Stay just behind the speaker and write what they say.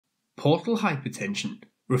Portal hypertension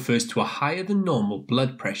refers to a higher than normal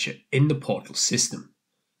blood pressure in the portal system.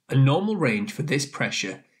 A normal range for this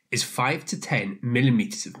pressure is 5 to 10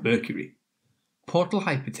 millimeters of mercury. Portal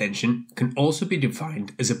hypertension can also be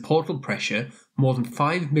defined as a portal pressure more than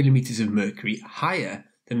 5 millimeters of mercury higher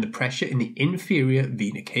than the pressure in the inferior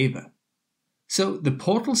vena cava. So the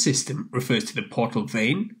portal system refers to the portal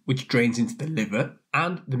vein, which drains into the liver,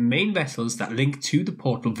 and the main vessels that link to the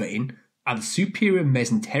portal vein are the superior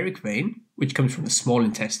mesenteric vein, which comes from the small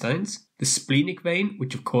intestines, the splenic vein,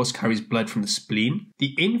 which of course carries blood from the spleen.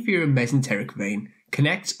 The inferior mesenteric vein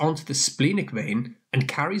connects onto the splenic vein and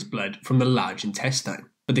carries blood from the large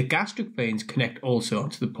intestine, but the gastric veins connect also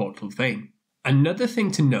onto the portal vein. Another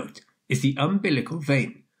thing to note is the umbilical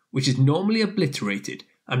vein, which is normally obliterated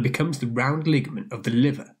and becomes the round ligament of the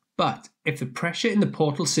liver, but if the pressure in the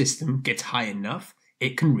portal system gets high enough,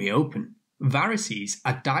 it can reopen. Varices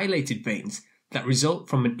are dilated veins that result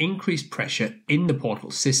from an increased pressure in the portal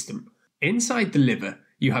system. Inside the liver,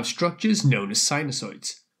 you have structures known as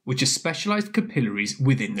sinusoids, which are specialized capillaries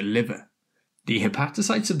within the liver. The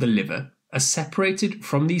hepatocytes of the liver are separated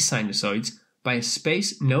from these sinusoids by a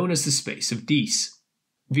space known as the space of Dease.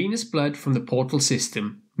 Venous blood from the portal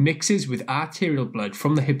system mixes with arterial blood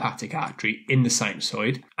from the hepatic artery in the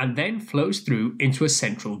sinusoid and then flows through into a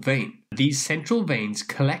central vein. These central veins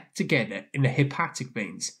collect together in the hepatic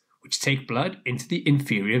veins, which take blood into the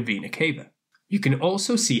inferior vena cava. You can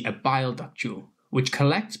also see a bile ductule, which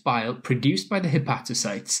collects bile produced by the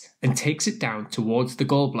hepatocytes and takes it down towards the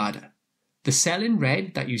gallbladder. The cell in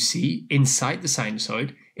red that you see inside the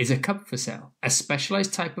sinusoid is a Kupffer cell, a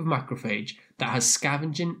specialized type of macrophage that has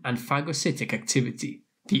scavenging and phagocytic activity.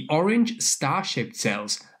 The orange star-shaped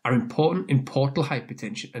cells are important in portal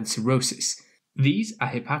hypertension and cirrhosis. These are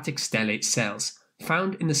hepatic stellate cells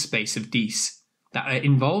found in the space of Dease that are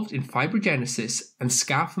involved in fibrogenesis and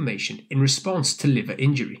scar formation in response to liver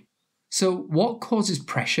injury. So what causes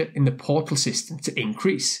pressure in the portal system to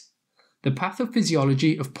increase? The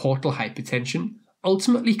pathophysiology of portal hypertension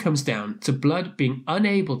ultimately comes down to blood being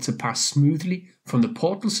unable to pass smoothly from the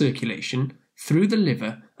portal circulation through the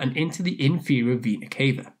liver and into the inferior vena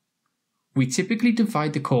cava. We typically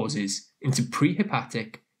divide the causes into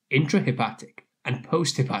prehepatic, intrahepatic, and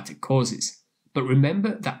posthepatic causes, but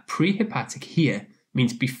remember that prehepatic here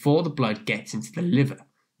means before the blood gets into the liver,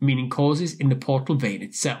 meaning causes in the portal vein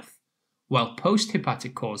itself, while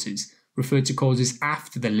posthepatic causes refer to causes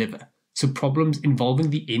after the liver, so problems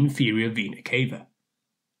involving the inferior vena cava.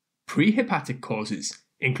 Prehepatic causes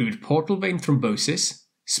include portal vein thrombosis,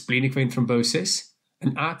 splenic vein thrombosis,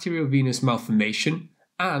 an arteriovenous malformation,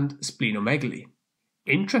 and splenomegaly.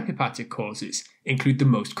 Intrahepatic causes include the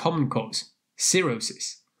most common cause,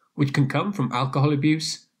 cirrhosis, which can come from alcohol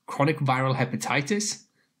abuse, chronic viral hepatitis,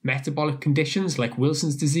 metabolic conditions like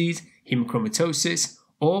Wilson's disease, hemochromatosis,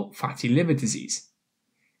 or fatty liver disease.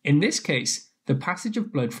 In this case, the passage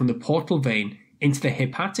of blood from the portal vein into the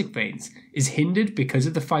hepatic veins is hindered because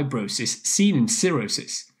of the fibrosis seen in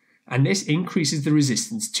cirrhosis, and this increases the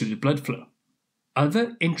resistance to the blood flow.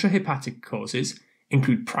 Other intrahepatic causes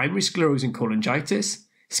include primary sclerosing cholangitis,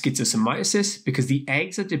 schistosomiasis because the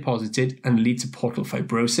eggs are deposited and lead to portal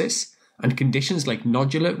fibrosis, and conditions like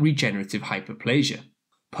nodular regenerative hyperplasia.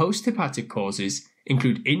 Posthepatic causes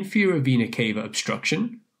include inferior vena cava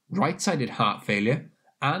obstruction, right-sided heart failure,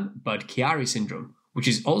 and Budd-Chiari syndrome, which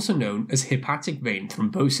is also known as hepatic vein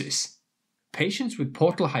thrombosis. Patients with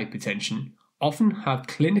portal hypertension often have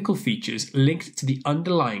clinical features linked to the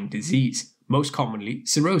underlying disease, most commonly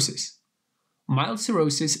cirrhosis. Mild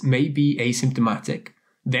cirrhosis may be asymptomatic,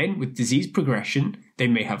 then with disease progression they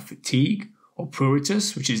may have fatigue, or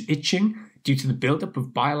pruritus, which is itching due to the buildup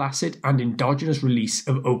of bile acid and endogenous release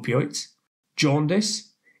of opioids,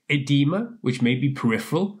 jaundice, edema, which may be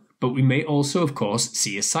peripheral, but we may also of course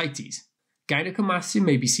see ascites. Gynecomastia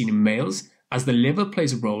may be seen in males as the liver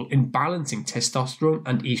plays a role in balancing testosterone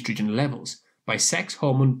and estrogen levels by sex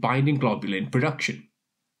hormone binding globulin production.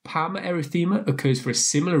 Palmar erythema occurs for a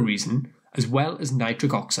similar reason, as well as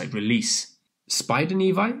nitric oxide release. Spider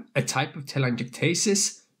nevi, a type of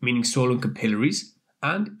telangiectasis, meaning swollen capillaries,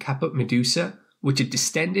 and caput medusa, which are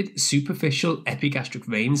distended superficial epigastric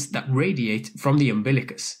veins that radiate from the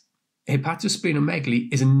umbilicus.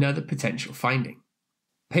 Hepatosplenomegaly is another potential finding.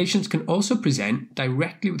 Patients can also present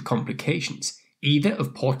directly with complications, either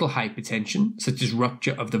of portal hypertension, such as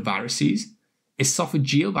rupture of the varices.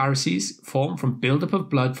 Esophageal varices form from buildup of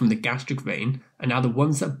blood from the gastric vein and are the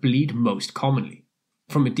ones that bleed most commonly.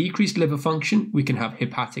 From a decreased liver function, we can have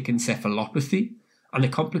hepatic encephalopathy, and the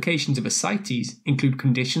complications of ascites include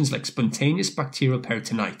conditions like spontaneous bacterial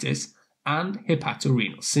peritonitis and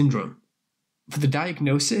hepatorenal syndrome. For the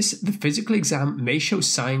diagnosis, the physical exam may show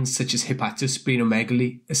signs such as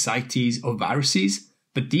hepatosplenomegaly, ascites, or varices,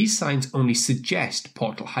 but these signs only suggest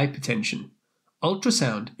portal hypertension.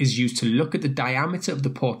 Ultrasound is used to look at the diameter of the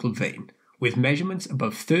portal vein, with measurements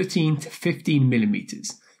above 13 to 15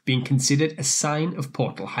 millimeters being considered a sign of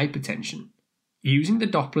portal hypertension. Using the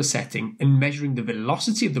Doppler setting and measuring the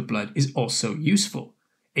velocity of the blood is also useful.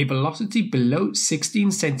 A velocity below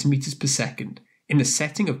 16 centimeters per second in the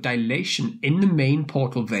setting of dilation in the main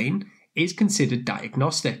portal vein is considered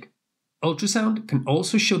diagnostic. Ultrasound can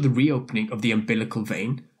also show the reopening of the umbilical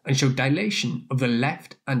vein and show dilation of the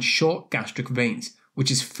left and short gastric veins, which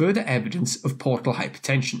is further evidence of portal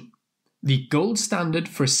hypertension. The gold standard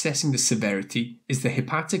for assessing the severity is the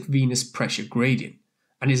hepatic venous pressure gradient,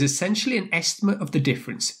 and is essentially an estimate of the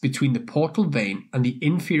difference between the portal vein and the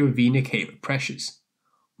inferior vena cava pressures.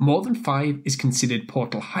 More than 5 is considered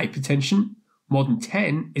portal hypertension, more than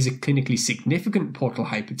 10 is a clinically significant portal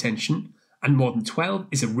hypertension, and more than 12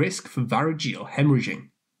 is a risk for varigeal hemorrhaging.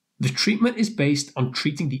 The treatment is based on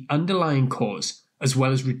treating the underlying cause, as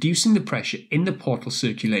well as reducing the pressure in the portal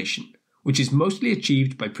circulation, which is mostly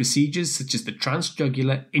achieved by procedures such as the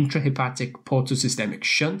transjugular intrahepatic portosystemic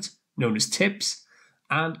shunt, known as TIPS,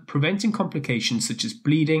 and preventing complications such as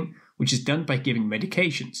bleeding, which is done by giving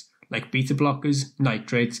medications like beta blockers,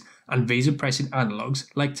 nitrates, and vasopressin analogues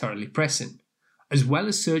like terlipressin, as well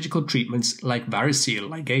as surgical treatments like variceal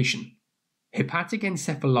ligation. Hepatic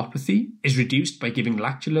encephalopathy is reduced by giving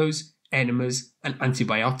lactulose, enemas, and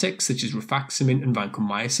antibiotics such as rifaximin and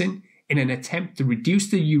vancomycin in an attempt to reduce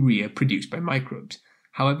the urea produced by microbes.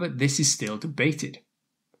 However, this is still debated.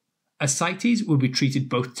 Ascites will be treated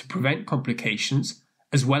both to prevent complications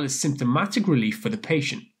as well as symptomatic relief for the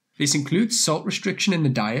patient. This includes salt restriction in the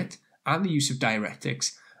diet and the use of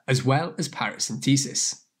diuretics, as well as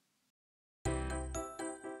paracentesis.